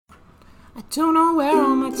I don't know where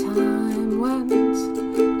all my time went.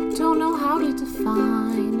 I don't know how to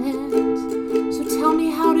define it. So tell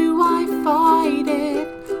me, how do I fight it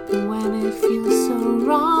when it feels so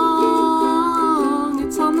wrong?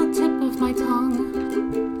 It's on the tip of my tongue.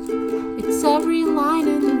 It's every line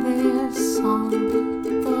in this song.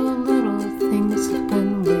 The little things have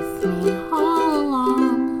been with me all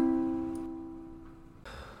along.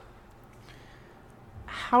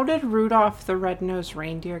 How did Rudolph the Red-Nosed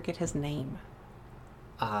Reindeer get his name?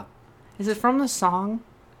 Is it from the song?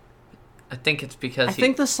 I think it's because I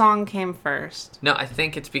think the song came first. No, I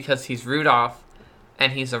think it's because he's Rudolph,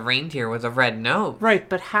 and he's a reindeer with a red nose. Right,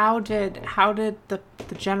 but how did the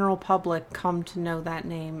general public come to know that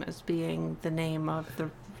name as being the name of the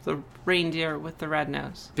reindeer with the red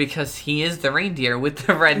nose? Because he is the reindeer with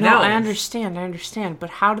the red nose. No, I understand. But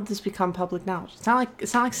how did this become public knowledge? It's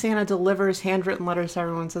not like Santa delivers handwritten letters to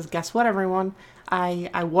everyone and says, "Guess what, everyone?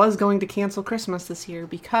 I was going to cancel Christmas this year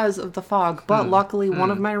because of the fog, but luckily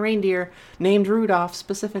one of my reindeer, named Rudolph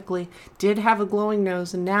specifically, did have a glowing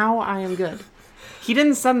nose, and now I am good." He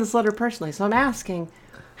didn't send this letter personally, so I'm asking,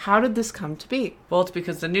 how did this come to be? Well, it's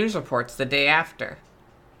because the news reports the day after.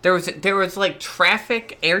 There was like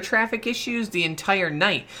air traffic issues the entire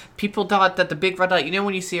night. People thought that the big red light, you know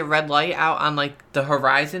when you see a red light out on like the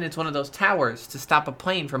horizon, it's one of those towers to stop a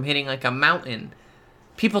plane from hitting like a mountain.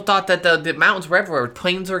 People thought that the mountains were everywhere.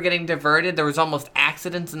 Planes were getting diverted. There was almost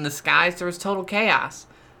accidents in the skies. There was total chaos.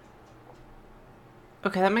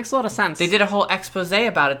 Okay, that makes a lot of sense. They did a whole expose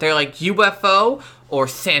about it. They're like, UFO or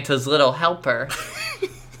Santa's little helper.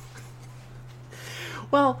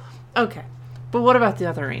 Well, okay. But what about the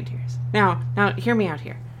other reindeers? Now, hear me out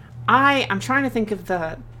here. I'm trying to think of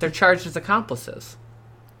the... They're charged as accomplices.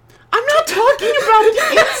 I'm not talking about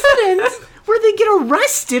the incident where they get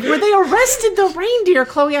arrested, where they arrested the reindeer,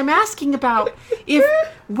 Chloe. I'm asking about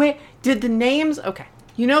did the names... Okay.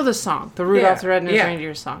 You know the song, the Rudolph the Red-Nosed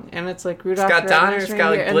Reindeer song. And it's like Rudolph the Red-Nosed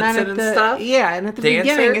Reindeer. It's got Blitzen and stuff. Yeah, and at the Dancer.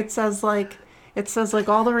 beginning it says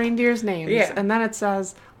all the reindeers' names. Yeah. And then it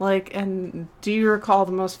says, like, and do you recall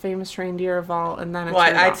the most famous reindeer of all? And then it's Well,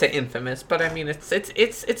 Rudolph. I'd say infamous, but I mean,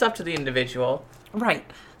 it's up to the individual. Right.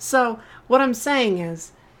 So, what I'm saying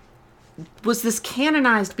is, was this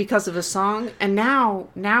canonized because of a song? And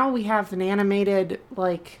now we have an animated,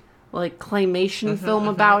 like claymation film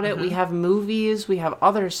about it. We have movies, we have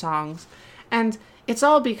other songs, and it's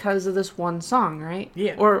all because of this one song, right?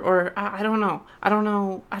 Yeah. Or I don't know. I don't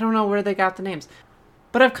know where they got the names.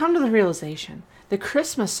 But I've come to the realization the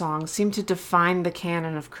Christmas songs seem to define the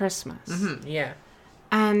canon of Christmas. Mm-hmm, yeah.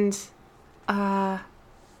 And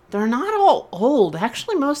they're not all old.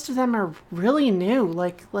 Actually, most of them are really new,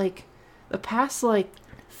 like the past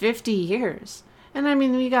 50 years. And I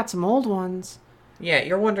mean, we got some old ones. Yeah,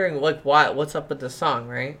 you're wondering, like, what's up with the song,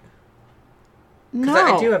 right? No.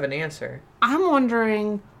 Because I do have an answer. I'm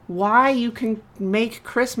wondering why you can make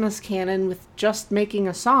Christmas canon with just making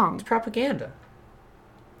a song. It's propaganda.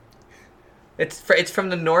 It's from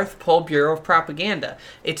the North Pole Bureau of Propaganda.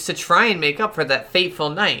 It's to try and make up for that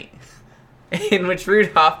fateful night in which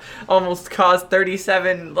Rudolph almost caused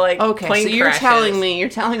 37 plane crashes. You're telling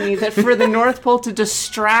me that for the North Pole to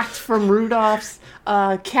distract from Rudolph's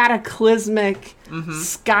cataclysmic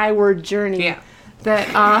skyward journey,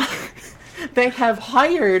 that they have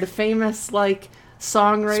hired famous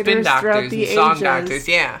songwriters throughout the ages, song doctors,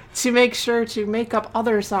 to make sure to make up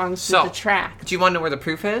other songs to detract. Do you want to know where the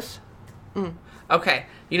proof is? Okay,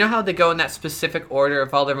 you know how they go in that specific order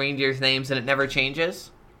of all the reindeers' names and it never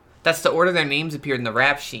changes? That's the order their names appeared in the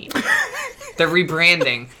rap sheet. They're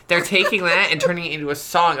rebranding. They're taking that and turning it into a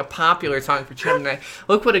song, a popular song for children.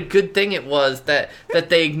 Look what a good thing it was that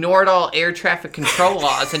they ignored all air traffic control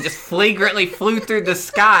laws and just flagrantly flew through the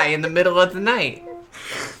sky in the middle of the night.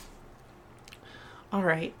 All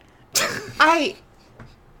right. I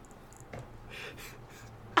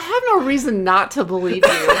have no reason not to believe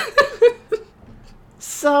you.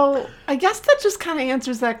 So, I guess that just kind of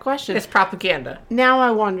answers that question. It's propaganda. Now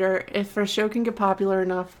I wonder if our show can get popular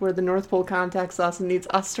enough where the North Pole contacts us and needs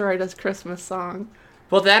us to write a Christmas song.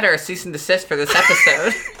 Well, that or a cease and desist for this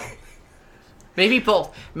episode. Maybe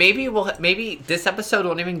both. Maybe this episode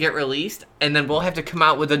won't even get released, and then we'll have to come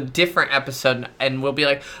out with a different episode, and we'll be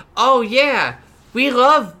like, oh yeah, we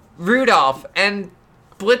love Rudolph and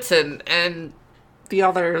Blitzen and the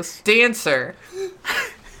others. Dancer.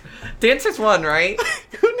 Dancer's one, right?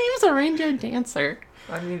 Who names a reindeer Dancer?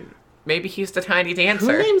 I mean, maybe he's the tiny dancer.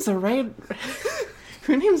 Who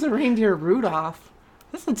names a reindeer Rudolph?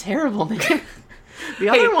 That's a terrible name. The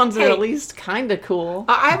other ones are at least kind of cool.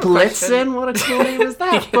 I have Blitzen, what a cool name is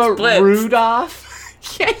that? But Rudolph?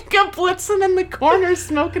 Yeah, you got Blitzen in the corner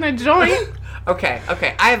smoking a joint. Okay.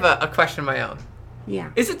 I have a question of my own.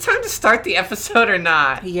 Yeah. Is it time to start the episode or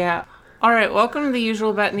not? Yeah. All right, welcome to the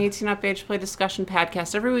usual Bet and 18-Up Age Play Discussion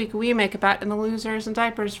podcast. Every week we make a bet in the losers and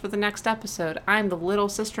diapers for the next episode. I'm the little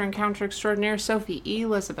sister encounter extraordinaire, Sophie E.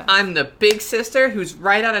 Elizabeth. I'm the big sister who's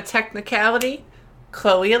right on a technicality,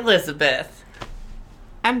 Chloe Elizabeth.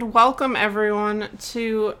 And welcome everyone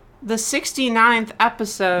to the 69th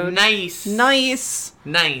episode. Nice.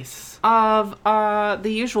 Of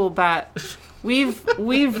the usual bet. We've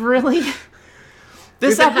really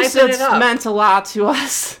this episode's meant a lot to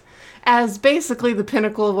us as basically the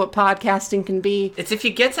pinnacle of what podcasting can be. It's if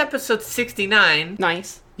you get to episode 69,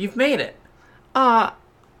 nice. You've made it.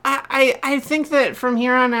 I think that from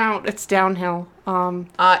here on out it's downhill.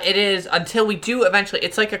 It is until we do eventually.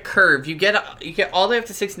 It's like a curve. You get all the way up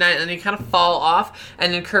to 69, and then you kind of fall off,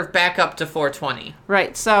 and then curve back up to 420.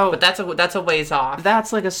 Right. So, but that's a ways off.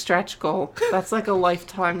 That's like a stretch goal. That's like a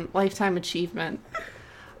lifetime achievement.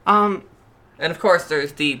 And of course,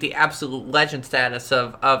 there's the absolute legend status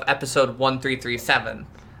of episode 1337.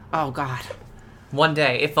 Oh God. One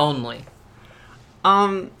day, if only.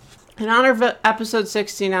 In honor of episode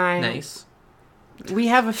 69. Nice. We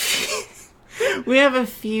have a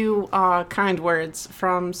few kind words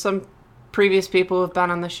from some previous people who have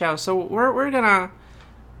been on the show, so we're gonna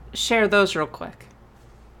share those real quick.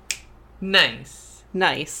 Nice.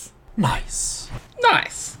 Nice. Nice.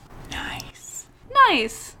 Nice. Nice.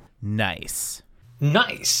 Nice. Nice.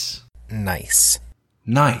 Nice. Nice.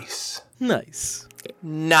 Nice. Nice. Nice.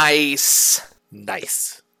 Nice.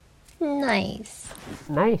 Nice. Nice.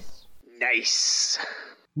 Nice.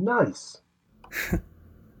 Nice.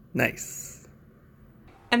 Nice.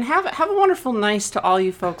 And have a wonderful nice to all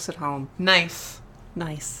you folks at home. Nice.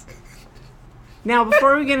 Nice. Now,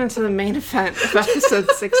 before we get into the main event of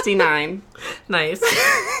episode 69... Nice.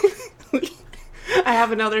 I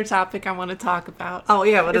have another topic I want to talk about. Oh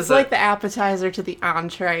yeah, what is it? It's like the appetizer to the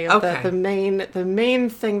entree of the main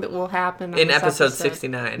thing that will happen in episode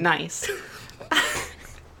 69. Nice.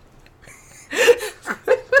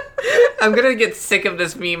 I'm gonna get sick of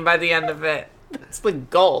this meme by the end of it. That's the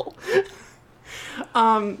goal.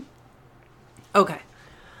 Okay.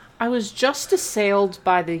 I was just assailed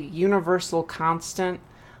by the universal constant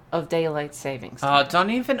of daylight savings time. I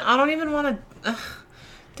don't even want to.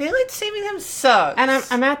 Daylight saving time sucks. And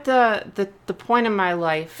I'm at the point in my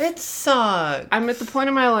life. It sucks. I'm at the point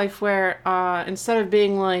in my life where instead of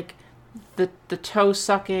being like the toe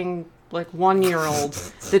sucking like 1-year-old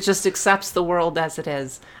that just accepts the world as it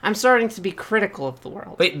is, I'm starting to be critical of the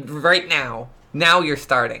world. Wait, right now. Now you're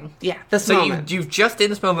starting. Yeah, this so moment. you've just in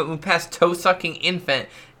this moment moved past toe sucking infant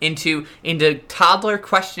into toddler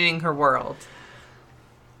questioning her world.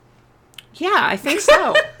 Yeah, I think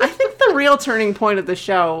so. I think the real turning point of the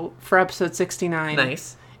show for episode 69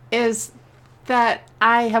 is that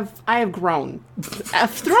I have grown.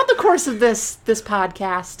 Throughout the course of this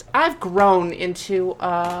podcast, I've grown into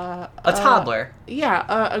a toddler.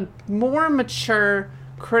 A more mature,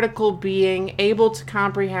 critical being, able to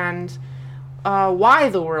comprehend why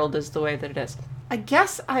the world is the way that it is. I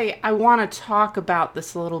guess I want to talk about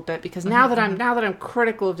this a little bit because now that I'm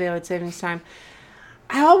critical of daylight savings time,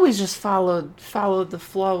 I always just followed the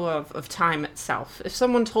flow of time itself. If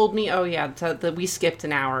someone told me, "Oh yeah, that we skipped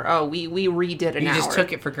an hour. Oh, we redid an hour," you just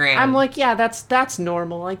took it for granted. I'm like, yeah, that's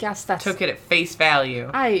normal. I guess that's took it at face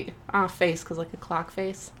value. Face because like a clock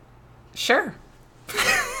face. Sure.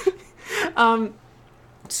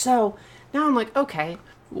 So now I'm like, okay,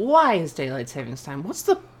 why is daylight savings time? What's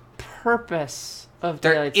the purpose of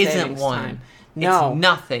daylight savings time? There isn't one. No, it's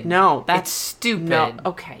nothing. No, that's it's stupid. No,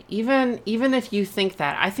 okay, even if you think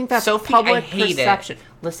that, I think that's Sophie, public I hate perception. It.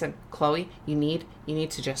 Listen, Chloe, you need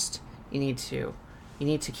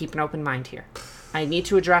to keep an open mind here. I need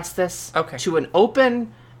to address this to an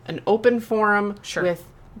open forum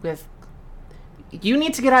with. You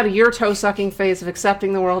need to get out of your toe-sucking phase of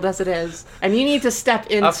accepting the world as it is, and you need to step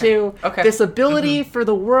into this ability for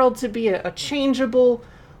the world to be a changeable,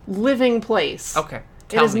 living place. Okay,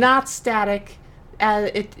 it is not static.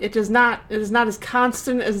 It is not as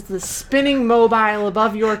constant as the spinning mobile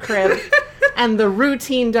above your crib and the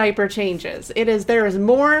routine diaper changes. There is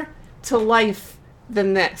more to life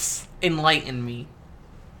than this. Enlighten me.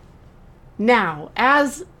 Now,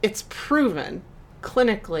 as it's proven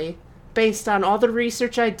clinically, based on all the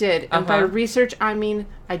research I did, and by research I mean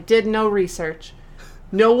I did no research,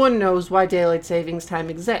 no one knows why daylight savings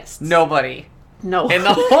time exists. Nobody. No. In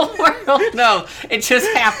the whole world, no. It just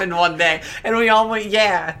happened one day, and we all went,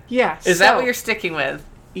 yeah. Yeah. Is that what you're sticking with?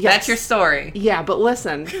 Yes. That's your story. Yeah, but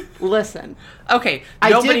listen. Okay,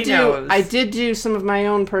 nobody knows. I did do some of my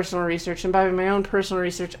own personal research, and by my own personal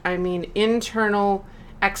research, I mean internal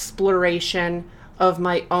exploration of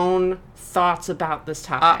my own thoughts about this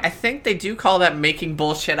topic. I think they do call that making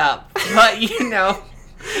bullshit up, but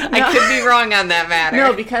I could be wrong on that matter.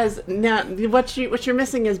 No, because what you're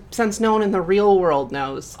missing is, since no one in the real world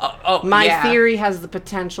knows, my theory has the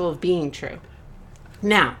potential of being true.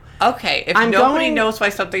 Now, okay, if nobody knows why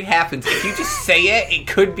something happens, if you just say it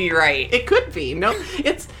could be right. It could be. No,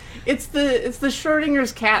 it's the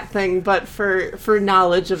Schrodinger's cat thing, but for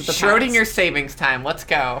knowledge of the Schrodinger's past. savings time. Let's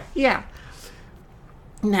go. Yeah.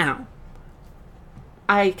 Now,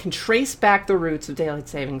 I can trace back the roots of daylight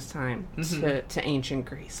savings time to ancient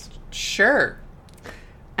Greece. Sure.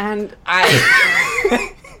 And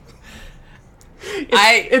I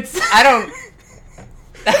don't.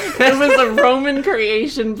 It was a Roman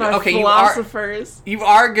creation by philosophers. You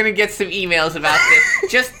are gonna get some emails about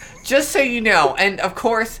this. just so you know, and of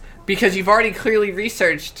course, because you've already clearly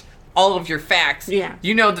researched all of your facts,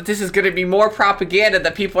 you know that this is going to be more propaganda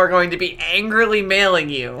that people are going to be angrily mailing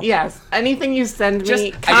you. Yes. Anything you send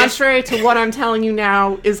me, contrary to what I'm telling you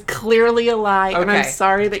now, is clearly a lie, and I'm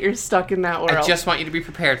sorry that you're stuck in that world. I just want you to be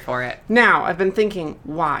prepared for it. Now, I've been thinking,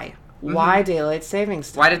 why? Why daylight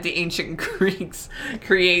savings time? Why did the ancient Greeks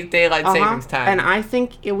create daylight savings time? And I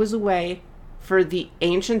think it was a way for the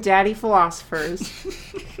ancient daddy philosophers,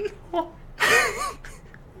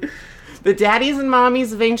 the daddies and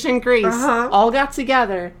mommies of ancient Greece, all got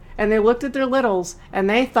together and they looked at their littles and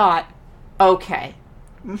they thought, okay,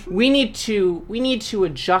 we need to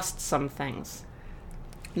adjust some things.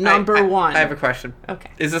 Number one. I have a question. Okay.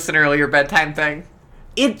 Is this an earlier bedtime thing?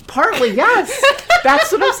 It partly, yes.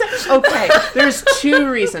 That's what I'm saying. Okay, there's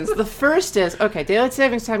two reasons. The first is, daylight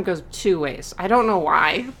savings time goes two ways. I don't know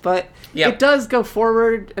why, but it does go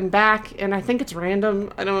forward and back, and I think it's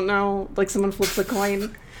random. I don't know, like someone flips a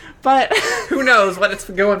coin. But who knows what it's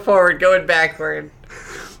going forward, going backward.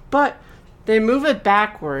 But they move it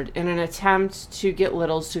backward in an attempt to get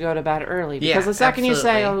littles to go to bed early. Because the second you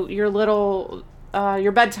say, your little...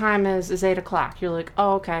 your bedtime is 8 o'clock. You're like,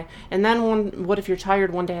 oh, okay. And then what if you're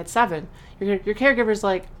tired one day at 7? Your caregiver's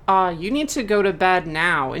like, you need to go to bed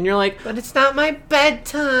now. And you're like, but it's not my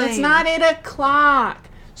bedtime. It's not 8 o'clock.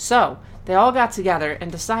 So they all got together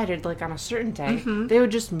and decided, like on a certain day, they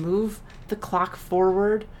would just move the clock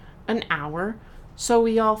forward an hour. So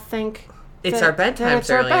we all think it's our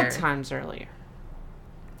bedtimes earlier.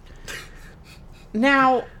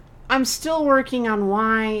 Now, I'm still working on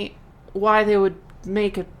why they would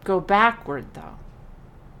make it go backward, though.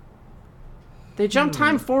 They jump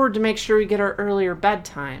time forward to make sure we get our earlier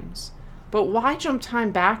bedtimes. But why jump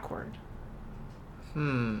time backward?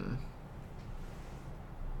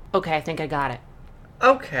 Okay, I think I got it.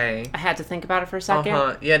 Okay. I had to think about it for a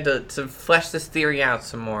second. You had to flesh this theory out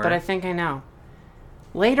some more. But I think I know.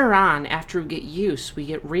 Later on, after we get used, we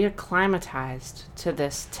get reacclimatized to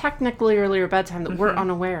this technically earlier bedtime that we're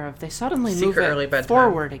unaware of. They suddenly move it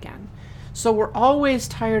forward again. So we're always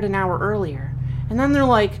tired an hour earlier. And then they're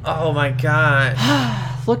like, oh my god.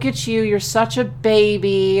 Look at you, you're such a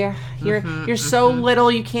baby. You're so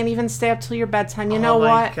little, you can't even stay up till your bedtime. You know what?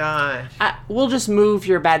 Oh my gosh. We'll just move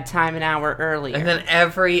your bedtime an hour earlier. And then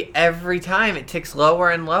every time it ticks lower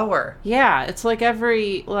and lower. Yeah, it's like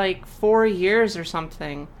every 4 years or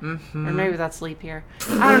something. Or maybe that's leap year.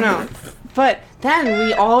 I don't know. But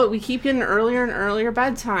then we keep getting earlier and earlier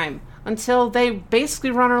bedtime until they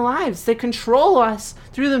basically run our lives. They control us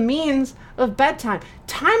through the means of bedtime.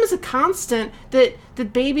 Time is a constant that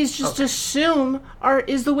babies just assume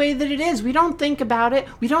is the way that it is. We don't think about it.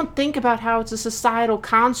 We don't think about how it's a societal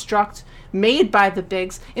construct made by the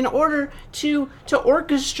bigs in order to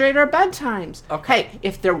orchestrate our bedtimes. Okay, hey,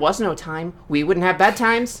 if there was no time, we wouldn't have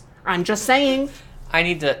bedtimes. I'm just saying. I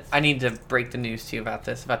need to break the news to you about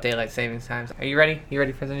this, about daylight savings times. Are you ready? You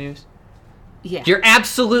ready for the news? Yeah. You're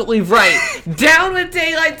absolutely right. Down with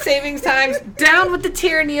daylight savings times. Down with the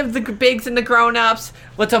tyranny of the bigs and the grown-ups.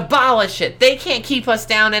 Let's abolish it. They can't keep us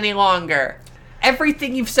down any longer.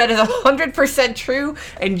 Everything you've said is 100% true,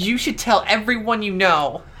 and you should tell everyone you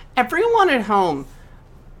know. Everyone at home,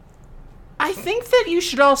 I think that you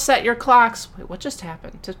should all set your clocks. Wait, what just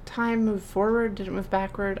happened? Did time move forward? Did it move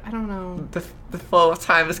backward? I don't know. The flow of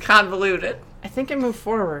time is convoluted. I think it moved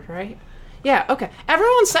forward, right? Yeah, okay.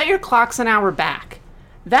 Everyone set your clocks an hour back.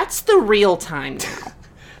 That's the real time now.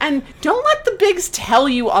 And don't let the bigs tell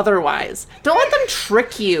you otherwise. Don't let them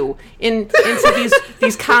trick you into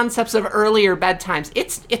these concepts of earlier bedtimes.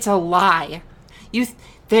 It's a lie.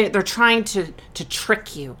 They're trying to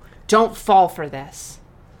trick you. Don't fall for this.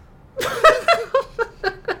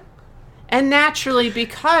 And naturally,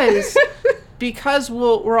 because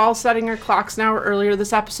we're all setting our clocks an hour earlier,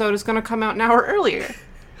 this episode is going to come out an hour earlier.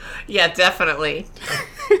 Yeah, definitely.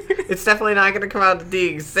 It's definitely not going to come out at the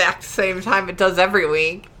exact same time it does every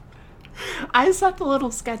week. I set the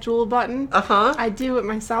little schedule button. Uh-huh. I do it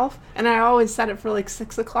myself, and I always set it for like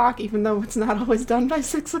 6 o'clock, even though it's not always done by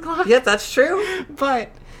 6 o'clock. Yeah, that's true.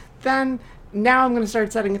 But then, now I'm going to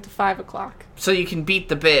start setting it to 5 o'clock. So you can beat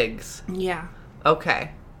the bigs. Yeah.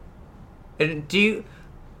 Okay. And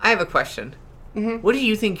I have a question. Mm-hmm. What do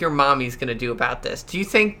you think your mommy's going to do about this? Do you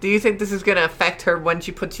think this is going to affect her when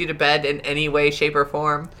she puts you to bed in any way, shape, or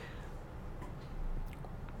form?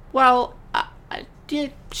 Well,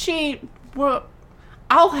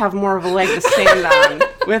 I'll have more of a leg to stand on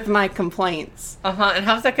with my complaints. Uh-huh. And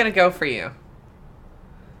how's that going to go for you?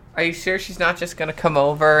 Are you sure she's not just going to come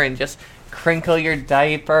over and just crinkle your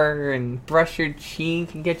diaper and brush your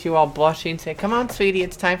cheek and get you all blushing and say, "Come on, sweetie,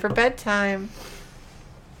 it's time for bedtime"?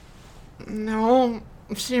 No,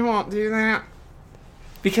 she won't do that.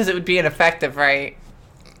 Because it would be ineffective, right?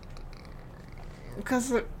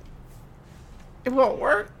 Because it won't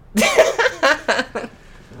work.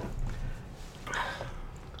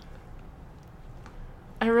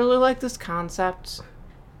 I really like this concept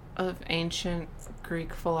of ancient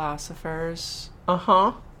Greek philosophers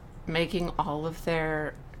Uh-huh. making all of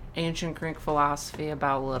their ancient Greek philosophy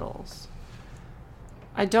about littles.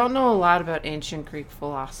 I don't know a lot about ancient Greek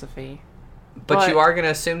philosophy. But you are going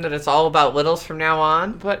to assume that it's all about littles from now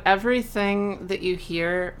on? But everything that you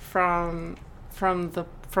hear from the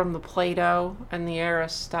Plato and the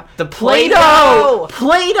Aristotle. The Plato!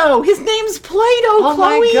 Plato! His name's Plato, Oh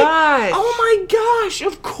Chloe! my gosh! Oh my gosh!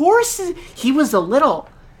 Of course! He was the little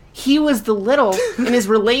in his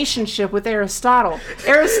relationship with Aristotle.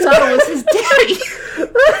 Aristotle was his daddy.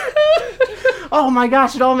 Oh my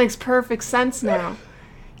gosh, it all makes perfect sense now.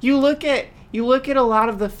 You look at a lot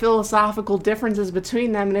of the philosophical differences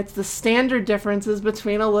between them, and it's the standard differences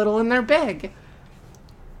between a little and their big.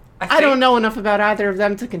 I don't know enough about either of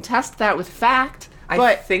them to contest that with fact, I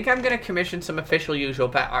but think I'm going to commission some official usual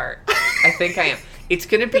bet art. I think I am. It's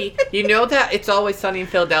going to be, you know that It's Always Sunny in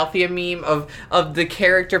Philadelphia meme of the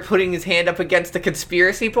character putting his hand up against the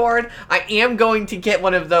conspiracy board? I am going to get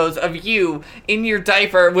one of those of you in your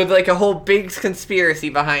diaper with like a whole big conspiracy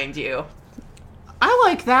behind you. I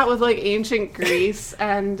like that with like ancient Greece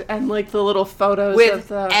and like the little photos With of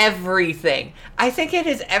the everything. I think it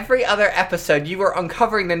is every other episode you are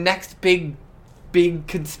uncovering the next big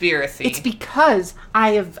conspiracy. It's because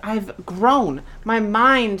I've grown. My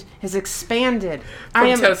mind has expanded.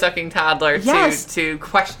 From toe-sucking toddler Yes. to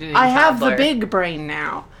questioning I have the toddler. big brain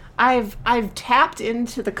now. I've tapped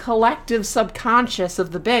into the collective subconscious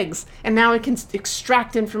of the bigs, and now I can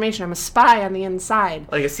extract information. I'm a spy on the inside.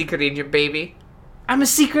 Like a secret agent baby. I'm a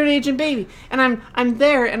secret agent baby, and I'm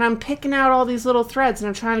there, and I'm picking out all these little threads, and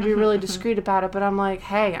I'm trying to be really discreet about it. But I'm like,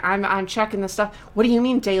 hey, I'm checking this stuff. What do you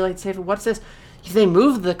mean daylight saving? What's this? They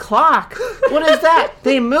moved the clock. What is that?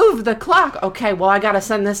 They moved the clock. Okay, well I gotta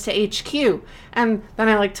send this to HQ, and then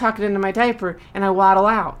I like tuck it into my diaper, and I waddle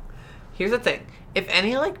out. Here's the thing. If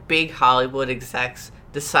any like big Hollywood execs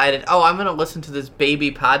decided, oh, I'm gonna listen to this baby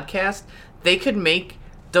podcast, they could make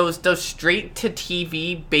those straight to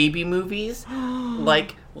TV baby movies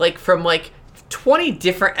like from like 20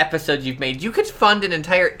 different episodes you've made. You could fund an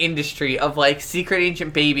entire industry of like secret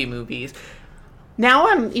agent baby movies. Now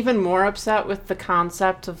I'm even more upset with the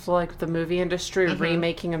concept of like the movie industry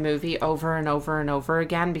remaking a movie over and over and over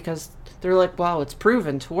again because they're like, well, it's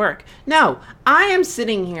proven to work. No, I am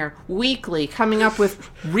sitting here weekly coming up with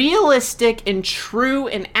realistic and true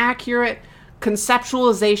and accurate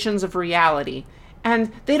conceptualizations of reality.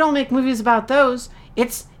 And they don't make movies about those.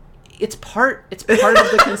 It's part of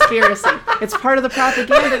the conspiracy. It's part of the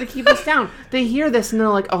propaganda to keep us down. They hear this and they're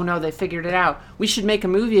like, oh no, they figured it out. We should make a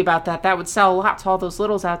movie about that. That would sell a lot to all those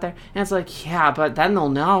littles out there. And it's like, yeah, but then they'll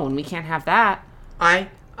know and we can't have that. I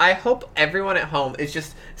hope everyone at home is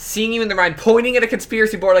just seeing you in their mind, pointing at a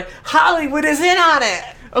conspiracy board like, Hollywood is in on it!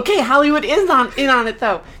 Okay, Hollywood is in on it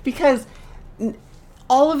though, because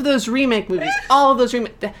all of those remake movies,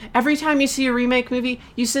 every time you see a remake movie,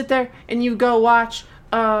 you sit there and you go watch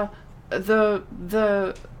the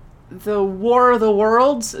War of the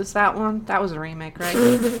Worlds. Is that one? That was a remake, right?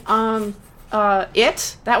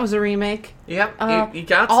 That was a remake. Yep, you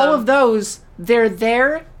got some. All of those, they're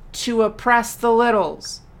there to oppress the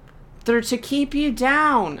littles. They're to keep you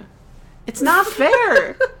down. It's not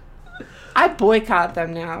fair. I boycott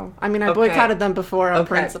them now. I mean, I boycotted them before on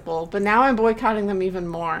principle, but now I'm boycotting them even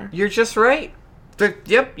more. You're just right.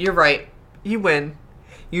 Yep, you're right. You win.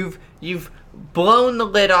 You've blown the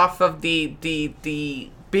lid off of the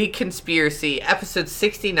Big Conspiracy, episode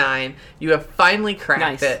 69. You have finally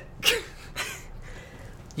cracked Nice. it.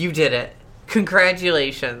 You did it.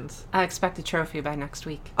 Congratulations. I expect a trophy by next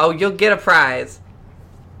week. Oh, you'll get a prize.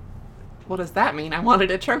 What does that mean? I wanted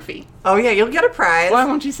a trophy. Oh, yeah, you'll get a prize. Why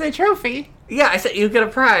won't you say trophy? Yeah, I said you'll get a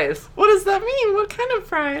prize. What does that mean? What kind of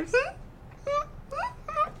prize?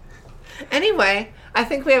 Anyway, I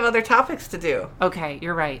think we have other topics to do. Okay,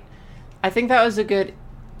 you're right. I think that was a good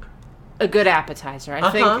appetizer.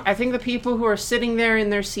 I think the people who are sitting there in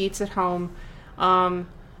their seats at home,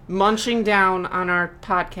 munching down on our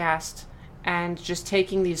podcast and just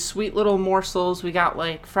taking these sweet little morsels. We got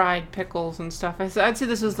like fried pickles and stuff. I'd say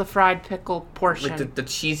this was the fried pickle portion. Like the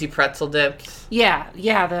cheesy pretzel dips. Yeah,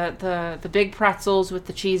 the big pretzels with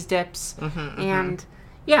the cheese dips, and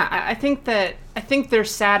yeah, I think they're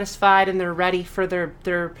satisfied and they're ready for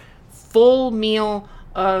their full meal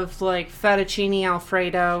of like fettuccine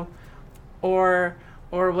alfredo, or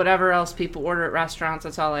whatever else people order at restaurants.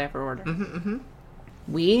 That's all I ever order.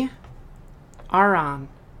 We are on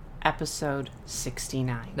episode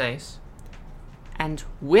 69, Nice. and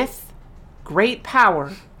with great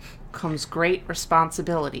power comes great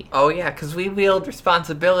responsibility. Oh yeah, because we wield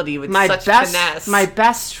responsibility with My such finesse.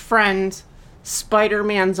 best friend,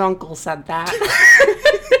 Spider-Man's uncle, said that.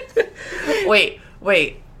 Wait.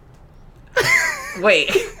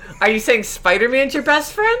 Are you saying Spider-Man's your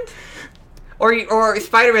best friend? Or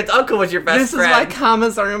Spider-Man's uncle was your best This friend? is why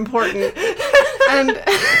commas are important. And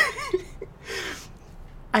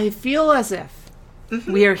I feel as if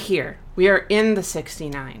we are here. We are in the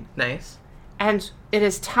 69. Nice. And it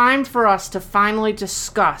is time for us to finally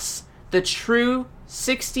discuss the true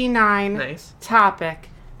 69 Nice. topic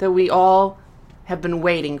that we all have been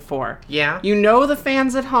waiting for. Yeah. You know the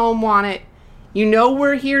fans at home want it. You know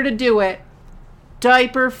we're here to do it.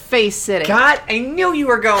 Diaper face sitting. God, I knew you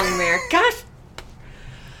were going there. Gosh.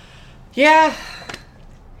 Yeah.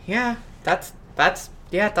 That's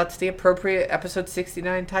the appropriate episode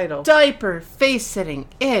 69 title. Diaper face sitting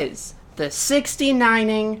is the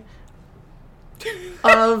 69ing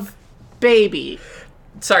of baby.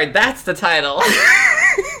 Sorry, that's the title.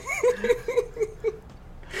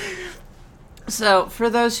 So, for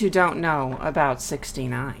those who don't know about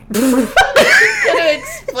 69, Can I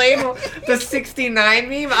explain the 69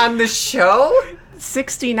 meme on the show?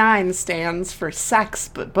 69 stands for sex,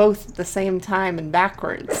 but both at the same time and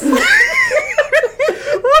backwards. What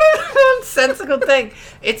a nonsensical thing.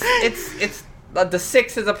 It's the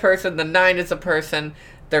 6 is a person, the 9 is a person.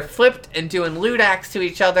 They're flipped and doing lewd acts to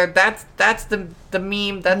each other. That's the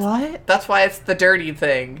meme. What? That's why it's the dirty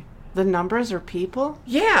thing. The numbers are people?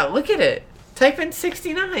 Yeah, look at it. Type in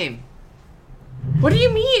 69. What do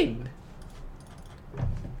you mean?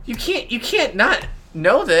 You can't not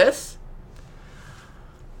know this.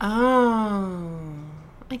 Oh,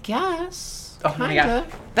 I guess. Oh my Kinda.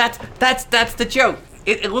 god. That's the joke.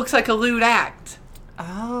 It looks like a lewd act.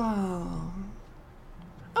 Oh.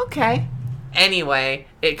 Okay. Anyway,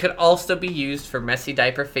 it could also be used for messy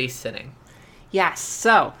diaper face sitting. Yes,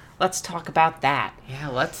 so let's talk about that. Yeah,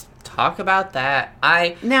 let's talk about that.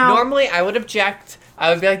 Now- Normally I would object. I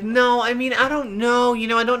would be like, no, I mean, I don't know.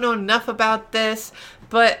 I don't know enough about this.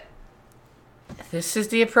 But this is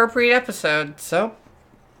the appropriate episode, so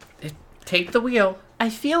take the wheel. I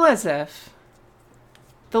feel as if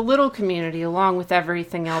the little community, along with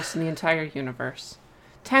everything else in the entire universe,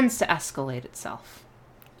 tends to escalate itself.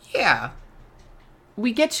 Yeah.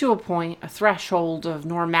 We get to a point, a threshold of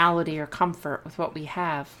normality or comfort with what we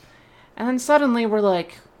have, and then suddenly we're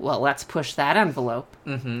like, well, let's push that envelope.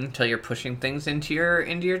 Until you're pushing things into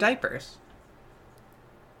your diapers.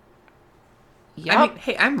 Yep. I mean,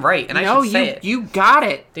 hey, I'm right, and I no, should say it. you got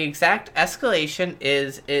it. The exact escalation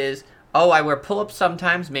is I wear pull-ups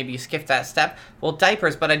sometimes, maybe you skip that step. Well,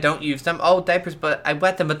 diapers, but I don't use them. Oh, diapers, but I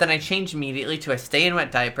wet them, but then I change immediately to I stay in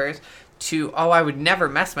wet diapers. To, I would never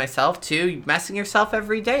mess myself, to messing yourself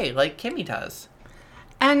every day, like Kimmy does.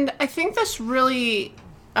 And I think this really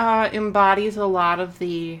embodies a lot of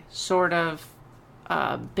the sort of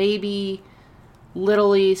baby,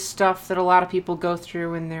 little-y stuff that a lot of people go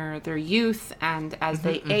through in their youth and as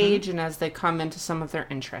they age and as they come into some of their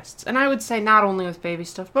interests. And I would say not only with baby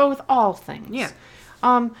stuff, but with all things.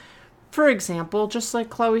 Yeah. For example, just like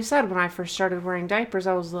Chloe said, when I first started wearing diapers,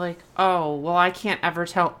 I was like, oh, well, I can't ever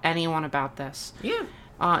tell anyone about this. Yeah.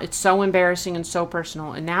 It's so embarrassing and so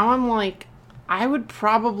personal. And now I'm like, I would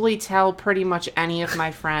probably tell pretty much any of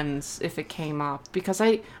my friends if it came up. Because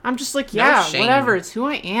I'm just like, yeah, shame. whatever. It's who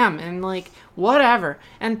I am. And like, whatever.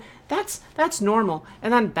 And that's normal.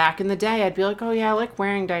 And then back in the day, I'd be like, oh yeah, I like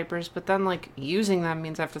wearing diapers. But then like using them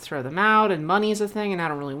means I have to throw them out. And money is a thing. And I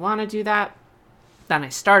don't really want to do that. then I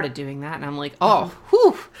started doing that, and I'm like, oh,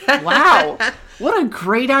 whew, wow, what a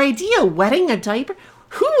great idea, wetting a diaper.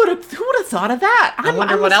 Who would have thought of that? I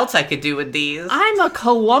wonder what else I could do with these. I'm a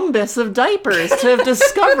Columbus of diapers to have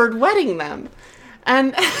discovered wetting them.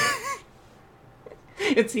 And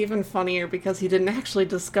it's even funnier because he didn't actually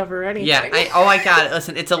discover anything. Yeah, I got it.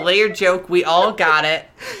 Listen, it's a layered joke. We all got it.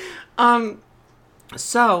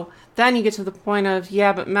 So then you get to the point of,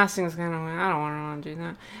 yeah, but messing's kind of, I don't want to do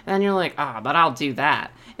that. And then you're like, but I'll do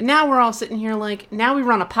that. And now we're all sitting here like, now we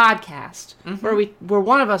run a podcast where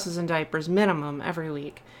one of us is in diapers minimum every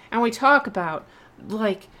week. And we talk about,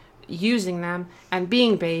 like, using them and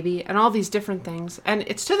being baby and all these different things. And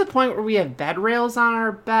it's to the point where we have bed rails on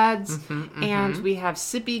our beds and we have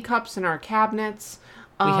sippy cups in our cabinets.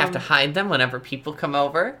 We have to hide them whenever people come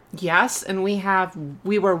over. Yes, and we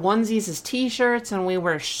wear onesies as t-shirts, and we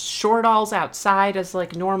wear shortalls outside as,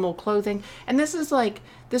 like, normal clothing. And this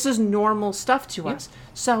is normal stuff to us.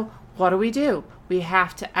 So what do? We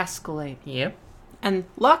have to escalate. Yep. And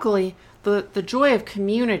luckily, the joy of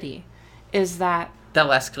community is that they'll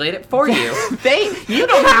escalate it for you. You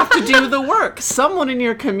don't have to do the work. Someone in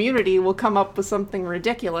your community will come up with something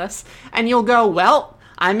ridiculous, and you'll go, well,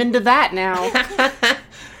 I'm into that now.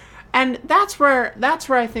 And that's where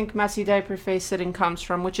I think messy diaper face sitting comes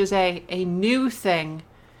from, which is a new thing.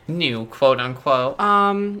 New, quote unquote.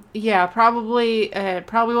 Yeah, probably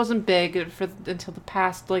wasn't big until the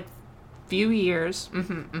past, like, few years.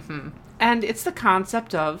 And it's the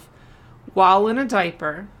concept of, while in a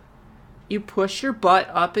diaper, you push your butt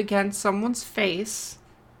up against someone's face,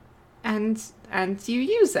 and you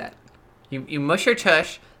use it. You mush your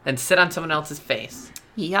tush and sit on someone else's face.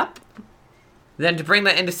 Yep. Then to bring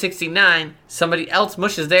that into 69, somebody else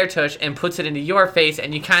mushes their tush and puts it into your face,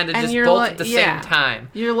 and you kind of just both at the same time.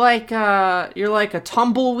 You're like a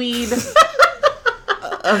tumbleweed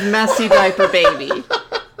of messy diaper baby. Stupid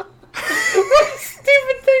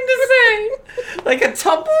thing to say. Like a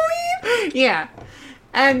tumbleweed? Yeah.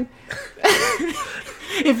 And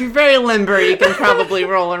if you're very limber, you can probably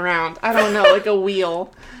roll around. I don't know, like a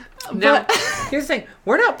wheel. Now, here's the thing.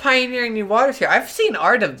 We're not pioneering new waters here. I've seen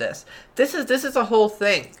art of this. This is a whole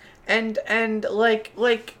thing. And like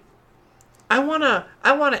I wanna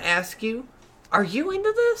ask you, are you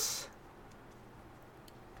into this?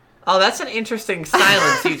 Oh, that's an interesting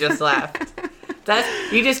silence you just left.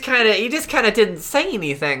 You just kinda didn't say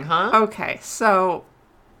anything, huh? Okay, so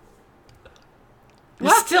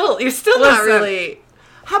You're still not really.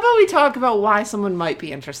 How about we talk about why someone might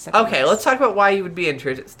be interested in Okay, this? let's talk about why you would be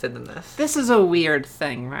interested in this. This is a weird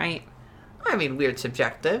thing, right? I mean, weird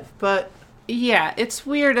subjective, but Yeah, it's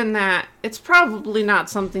weird in that it's probably not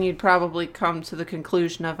something you'd probably come to the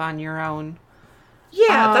conclusion of on your own.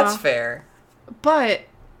 yeah, that's fair. But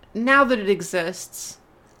now that it exists,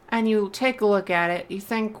 and you take a look at it, you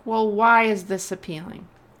think, well, why is this appealing?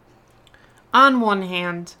 On one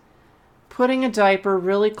hand, putting a diaper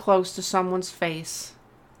really close to someone's face,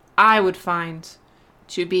 I would find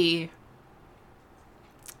to be,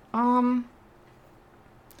 I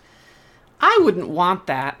wouldn't want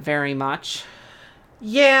that very much.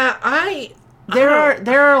 Yeah, There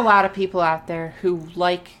are a lot of people out there who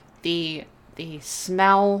like the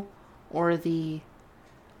smell or the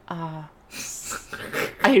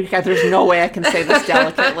there's no way I can say this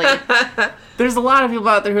delicately. There's a lot of people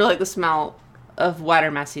out there who like the smell of wet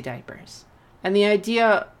or messy diapers. And the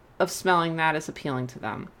idea of smelling that is appealing to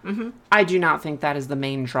them. Mm-hmm. I do not think that is the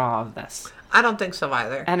main draw of this. I don't think so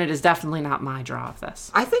either. And it is definitely not my draw of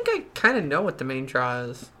this. I think I kind of know what the main draw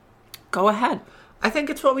is. Go ahead. I think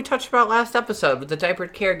it's what we touched about last episode with the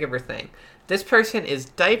diapered caregiver thing. This person is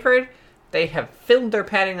diapered, they have filled their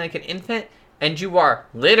padding like an infant, and you are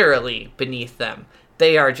literally beneath them.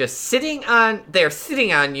 They are just sitting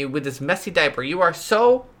on you with this messy diaper. You are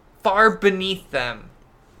so far beneath them.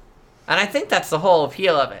 And I think that's the whole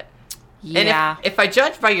appeal of it. Yeah. And if I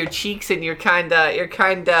judge by your cheeks and your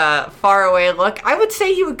kinda far away look, I would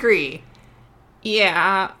say you agree.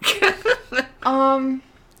 Yeah.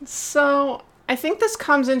 So I think this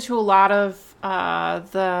comes into a lot of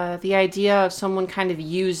the idea of someone kind of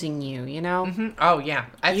using you, you know? Mm-hmm. Oh yeah,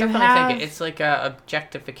 I You definitely think it's like a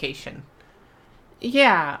objectification.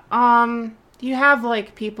 Yeah. You have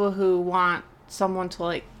like people who want someone to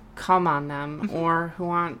like come on them, or who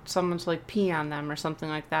want someone to like pee on them, or something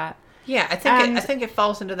like that. Yeah, I think it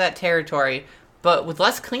falls into that territory, but with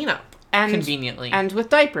less cleanup, conveniently. And with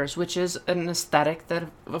diapers, which is an aesthetic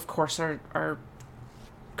that, of course, our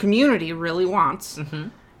community really wants,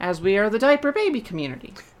 as we are the diaper baby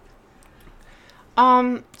community.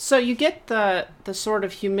 So you get the sort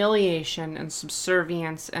of humiliation and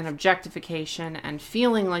subservience and objectification and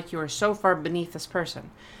feeling like you are so far beneath this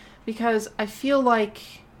person. Because I feel like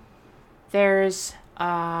there's,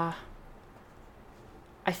 I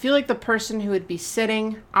feel like the person who would be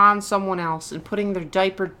sitting on someone else and putting their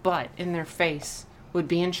diapered butt in their face would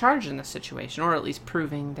be in charge in this situation, or at least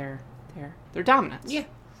proving their dominance. Yeah.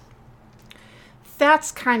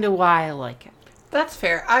 That's kind of why I like it. That's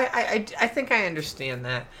fair. I think I understand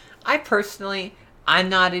that. I personally, I'm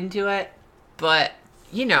not into it, but,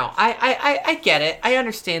 you know, I get it. I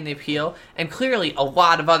understand the appeal, and clearly a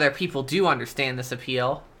lot of other people do understand this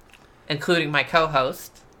appeal, including my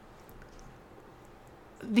co-host.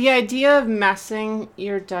 The idea of messing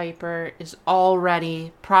your diaper is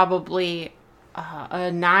already probably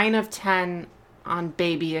a 9 of 10 on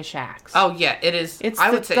babyish acts. Oh, yeah, it is. It's I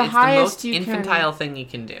the- would say the it's the highest most you can- infantile thing you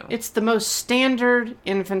can do. It's the most standard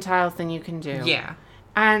infantile thing you can do. Yeah.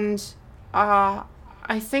 And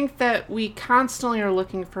I think that we constantly are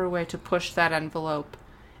looking for a way to push that envelope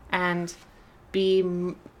and be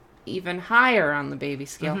even higher on the baby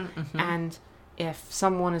scale. And if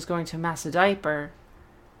someone is going to mess a diaper,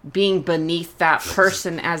 being beneath that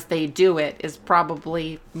person as they do it is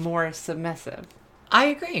probably more submissive. I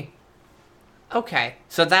agree. Okay,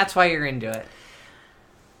 so that's why you're into it.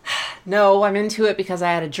 No, I'm into it because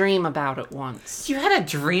I had a dream about it once. You had a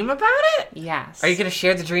dream about it? Yes. Are you going to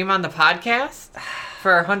share the dream on the podcast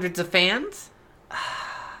for our hundreds of fans?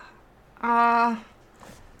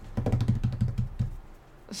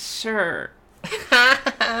 Sure.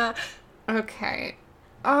 Okay.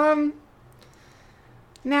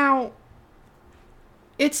 Now,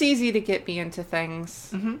 it's easy to get me into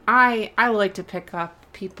things. Mm-hmm. I like to pick up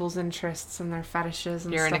people's interests and their fetishes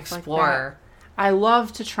and You're an stuff explorer. like that. I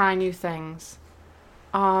love to try new things.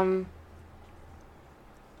 I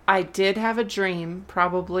did have a dream,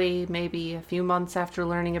 probably maybe a few months after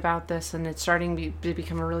learning about this, and it's starting to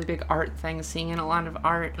become a really big art thing, seeing a lot of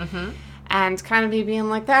art. Mm-hmm. And kind of me being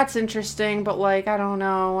like, that's interesting, but like, I don't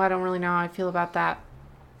know. I don't really know how I feel about that.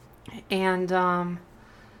 And,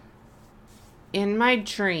 in my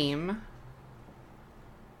dream,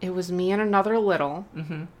 it was me and another little.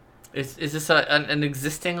 Mm-hmm. Is this an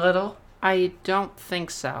existing little? I don't think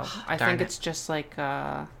so. I Darn think it. it's just like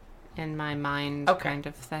in my mind Okay. kind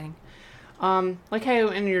of thing. Like how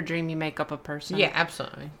in your dream you make up a person. Yeah,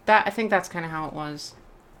 absolutely. I think that's kind of how it was.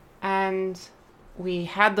 And we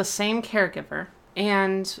had the same caregiver,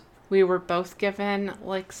 and we were both given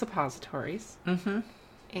like suppositories. Mm-hmm.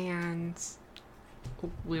 And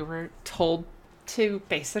we were told to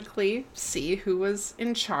basically see who was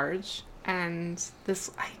in charge. And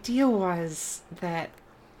this idea was that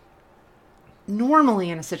normally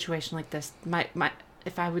in a situation like this, my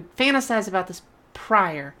if I would fantasize about this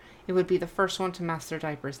prior, it would be the first one to mess their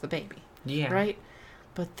diaper is the baby. Yeah. Right?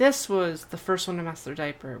 But this was the first one to mess their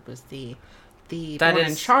diaper. It was the That one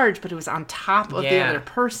in is- charge, but it was on top of the Yeah. other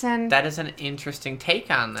person. That is an interesting take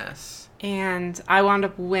on this. And I wound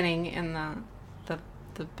up winning in the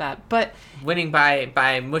bet. But Winning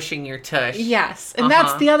by mushing your tush. yes, and that's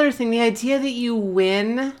Uh-huh. the other thing. The idea that you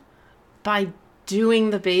win by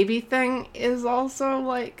doing the baby thing is also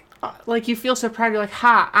like you feel so proud. You're like,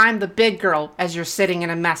 ha, I'm the big girl as you're sitting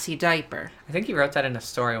in a messy diaper. I think you wrote that in a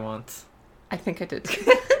story once. I think I did.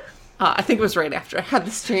 I think it was right after I had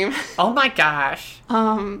this dream. Oh my gosh.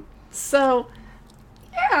 So,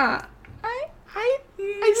 yeah, I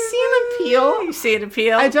see an appeal. You see an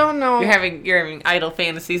appeal? I don't know. You're having idle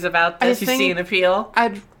fantasies about I this. You see think- an appeal?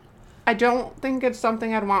 I don't think it's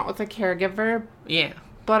something I'd want with a caregiver, Yeah.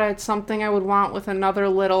 but it's something I would want with another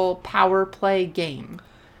little power play game.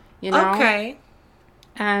 You know? Okay.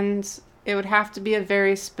 And it would have to be a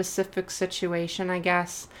very specific situation, I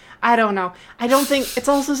guess. I don't know. I don't think it's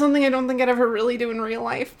also something I don't think I'd ever really do in real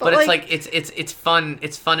life. But it's like it's fun.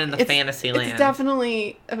 It's fun in the fantasy land. It's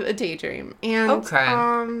definitely a daydream. And Okay.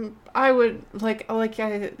 I would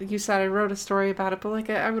you said I wrote a story about it, but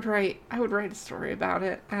like I would write a story about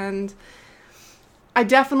it, and I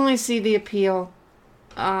definitely see the appeal.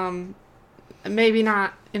 Maybe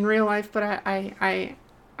not in real life, but I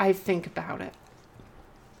think about it.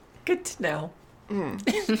 Good to know.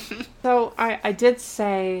 So I did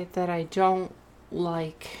say that I don't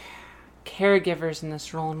like caregivers in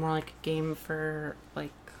this role, and more like a game for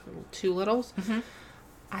like two littles. Mm-hmm.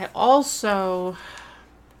 I also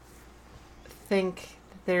think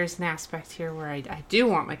that there's an aspect here where I do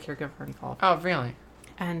want my caregiver involved. Oh, really?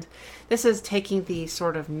 And this is taking the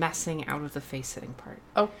sort of messing out of the face sitting part.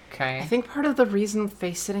 Okay. I think part of the reason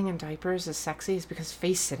face sitting in diapers is sexy is because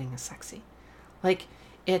face sitting is sexy. Like,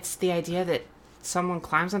 it's the idea that someone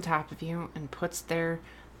climbs on top of you and puts their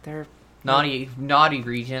Naughty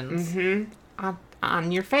regions.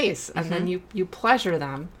 on your face, and then you pleasure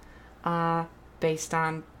them, based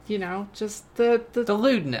on just the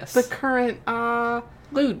lewdness, the current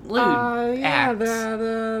lewd acts.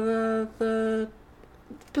 the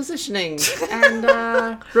positioning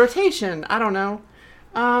and rotation. I don't know.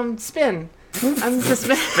 Spin. I'm just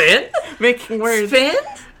Spin? making words. Spin?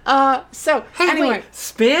 So Hey, anyway, wait,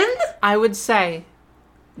 spin? I would say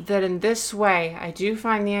that in this way, I do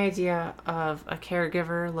find the idea of a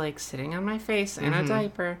caregiver like sitting on my face in a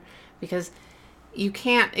diaper, because you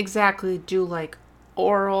can't exactly do like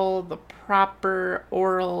the proper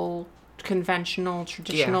oral, conventional,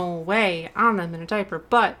 traditional way on them in a diaper,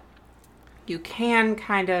 but you can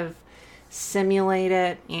kind of simulate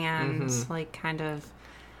it and like kind of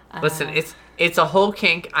Listen, it's a whole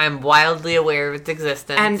kink. I'm wildly aware of its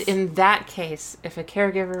existence. and in that case, if a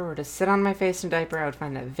caregiver were to sit on my face in a diaper, I would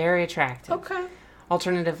find that very attractive. okay.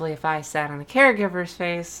 Alternatively, if I sat on a caregiver's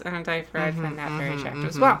face in a diaper, I'd find that very attractive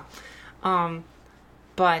as well.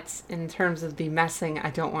 But in terms of the messing, I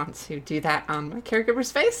don't want to do that on my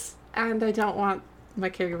caregiver's face, and I don't want my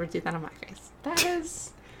caregiver to do that on my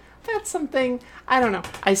face. That's something, I don't know.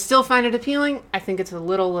 I still find it appealing. I think it's a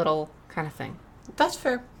little kind of thing. That's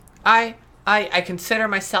fair. I consider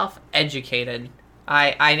myself educated.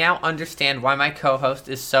 I now understand why my co-host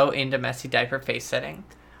is so into messy diaper face sitting.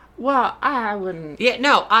 Well, I wouldn't. Yeah,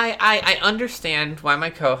 no, I understand why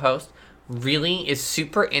my co-host really is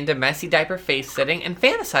super into messy diaper face sitting and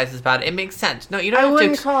fantasizes about it. It makes sense. No, you don't have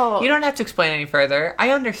wouldn't to call- you don't have to explain any further.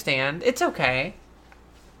 I understand. It's okay.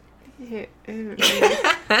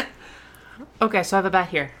 Okay, so I have a bet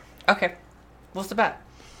here. Okay. What's the bet?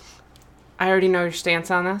 I already know your stance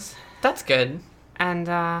on this, That's good. and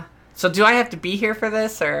So do I have to be here for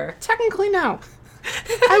this, or? technically no.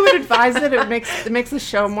 I would advise it. It makes the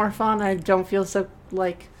show more fun. I don't feel so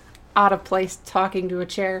like out of place talking to a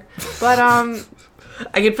chair. But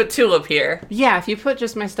I could put Tulip here. yeah, if you put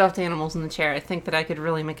just my stuffed animals in the chair, I think that I could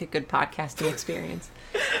really make a good podcasting experience.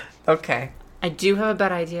 Okay. I do have a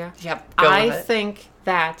bet idea. Yep. Go I with it. think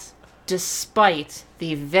that despite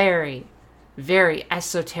the very, very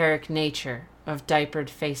esoteric nature of diapered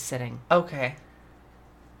face sitting, Okay.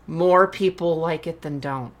 more people like it than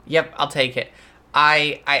don't. Yep, I'll take it.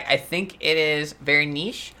 I think it is very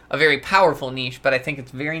niche, a very powerful niche, but I think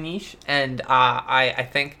it's very niche, and I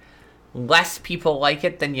think less people like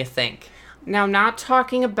it than you think. Now, I'm not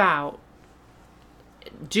talking about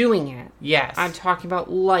doing it. Yes. I'm talking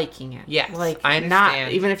about liking it. Yes, Like, I not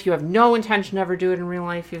understand. even if you have no intention to ever do it in real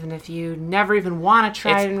life, even if you never even want to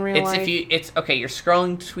try it in real life. It's okay. You're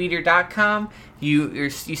scrolling Twitter.com. You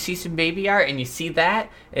see some baby art and you see that,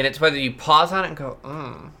 and it's whether you pause on it and go,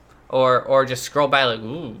 or just scroll by like,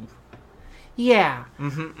 ooh. Yeah.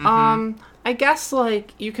 I guess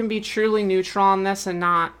like you can be truly neutral on this and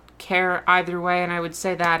not care either way, and I would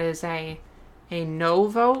say that is a no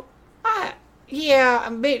vote, Yeah, I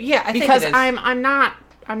think because it is. I'm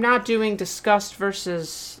not doing disgust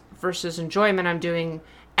versus enjoyment. I'm doing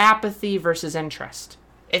apathy versus interest.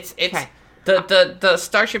 It's Okay. the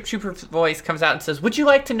Starship Trooper voice comes out and says, "Would you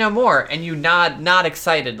like to know more?" And you nod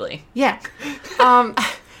excitedly. Yeah.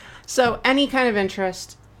 So any kind of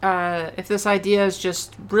interest, if this idea has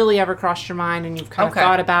just really ever crossed your mind and you've kind of Okay.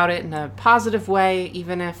 thought about it in a positive way,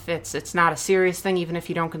 even if it's not a serious thing, even if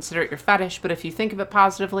you don't consider it your fetish, but if you think of it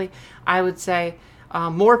positively, I would say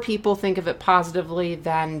more people think of it positively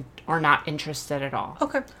than are not interested at all.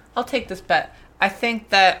 Okay, I'll take this bet. I think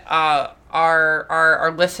that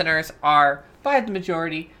our listeners are, by the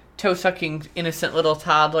majority, toe-sucking innocent little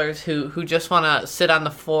toddlers who just want to sit on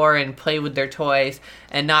the floor and play with their toys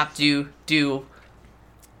and not do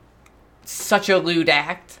such a lewd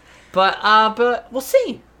act. But we'll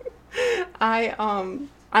see.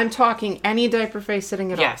 I'm talking any diaper face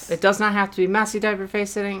sitting at Yes. all. It does not have to be messy diaper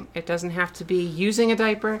face sitting. It doesn't have to be using a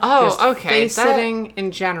diaper. Oh, Just okay, face that- sitting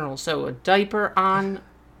in general. So a diaper on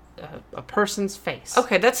a person's face.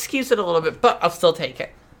 Okay, that skews it a little bit, but I'll still take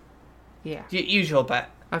it. Yeah. Usual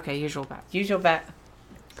bet. Okay, usual bet. Usual bet.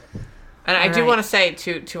 And I do Alright. want to say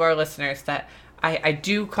to our listeners that I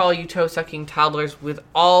do call you toe-sucking toddlers with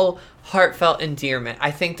all heartfelt endearment. I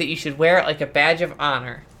think that you should wear it like a badge of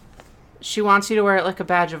honor. She wants you to wear it like a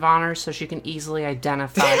badge of honor so she can easily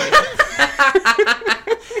identify you.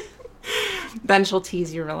 Then she'll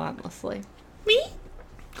tease you relentlessly. Me?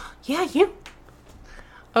 Yeah, you.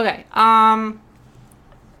 Okay,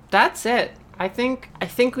 that's it. I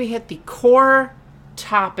think we hit the core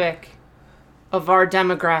topic of our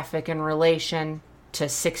demographic in relation to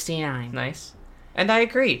 69. Nice. And I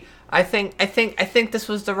agree. I think this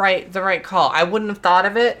was the right call. I wouldn't have thought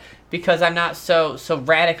of it because I'm not so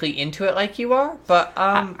radically into it like you are. But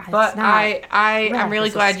I'm really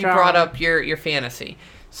glad you brought up your fantasy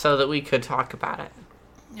so that we could talk about it.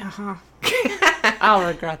 Uh-huh. I'll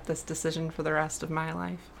regret this decision for the rest of my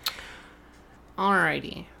life.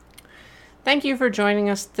 Alrighty. Thank you for joining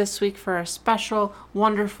us this week for a special,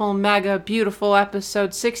 wonderful, mega, beautiful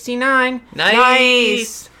episode 69.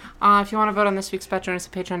 Nice! If you want to vote on this week's bet, join us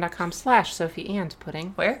at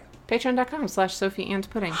patreon.com/SophieandPudding. Where?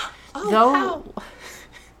 Patreon.com/SophieandPudding. Wow.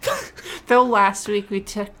 Though last week we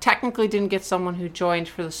technically didn't get someone who joined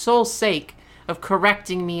for the sole sake of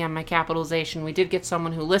correcting me on my capitalization, we did get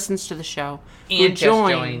someone who listens to the show. And just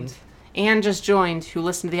joined. Who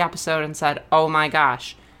listened to the episode and said, "Oh my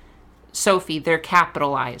gosh, Sophie, they're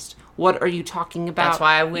capitalized. What are you talking about? That's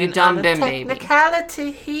why I win you dumb on the dim baby."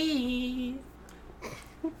 technicality.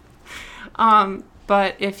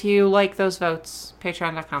 But if you like those votes,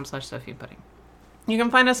 patreon.com/SophieandPudding. You can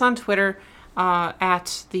find us on Twitter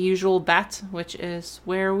at The Usual Bet, which is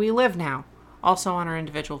where we live now. Also on our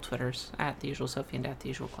individual Twitters, at The Usual Sophie and at The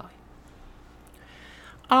Usual Chloe.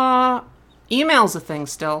 Email's a thing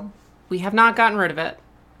still. We have not gotten rid of it.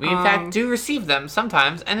 We, in fact, do receive them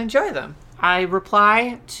sometimes and enjoy them. I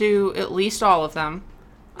reply to at least all of them.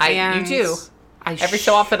 You do. Every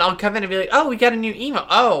so often I'll come in and be like, oh, we got a new email.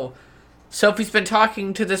 Oh, Sophie's been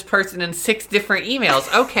talking to this person in 6 different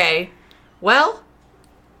emails. Okay. Well,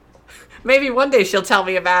 maybe one day she'll tell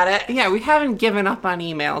me about it. Yeah, we haven't given up on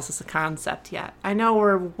emails as a concept yet. I know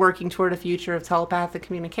we're working toward a future of telepathic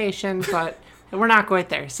communication, but we're not quite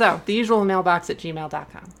there. So,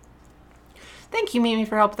 theusualmailbox@gmail.com. Thank you, Mimi,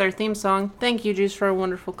 for help with our theme song. Thank you, Juice, for a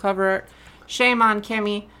wonderful cover art. Shame on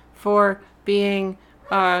Kimmy for being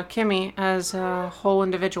Kimmy as a whole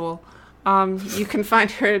individual. You can find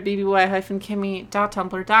her at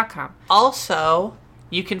bby-kimmy.tumblr.com. Also,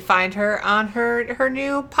 you can find her on her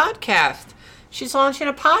new podcast. She's launching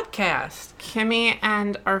a podcast. Kimmy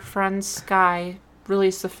and our friend Sky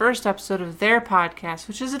released the first episode of their podcast,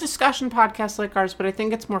 which is a discussion podcast like ours, but I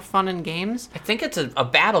think it's more fun and games. I think it's a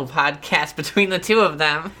battle podcast between the two of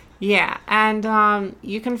them. Yeah, and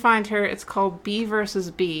you can find her. It's called B versus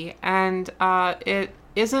B, and it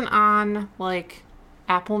isn't on like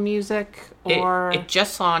Apple Music or. It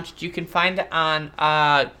just launched. You can find it on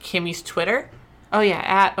Kimmy's Twitter. Oh yeah,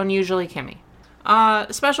 at Unusually Kimmy.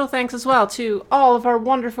 Special thanks as well to all of our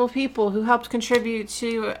wonderful people who helped contribute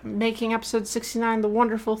to making episode 69 the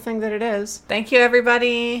wonderful thing that it is. Thank you,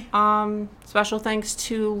 everybody. Special thanks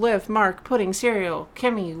to Liv, Mark, Pudding, Cereal,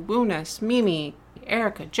 Kimmy, Woonus, Mimi,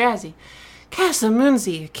 Erica, Jazzy, Casa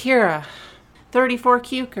Moonzy, Akira, 34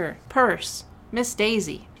 Cuker, Purse, Miss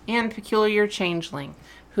Daisy, and Peculiar Changeling,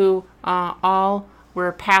 who all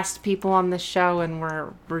were past people on this show and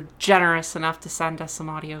were generous enough to send us some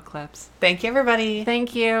audio clips. Thank you, everybody.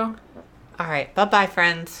 Thank you. All right. Bye-bye,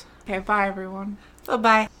 friends. Okay, bye, everyone.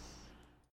 Bye-bye.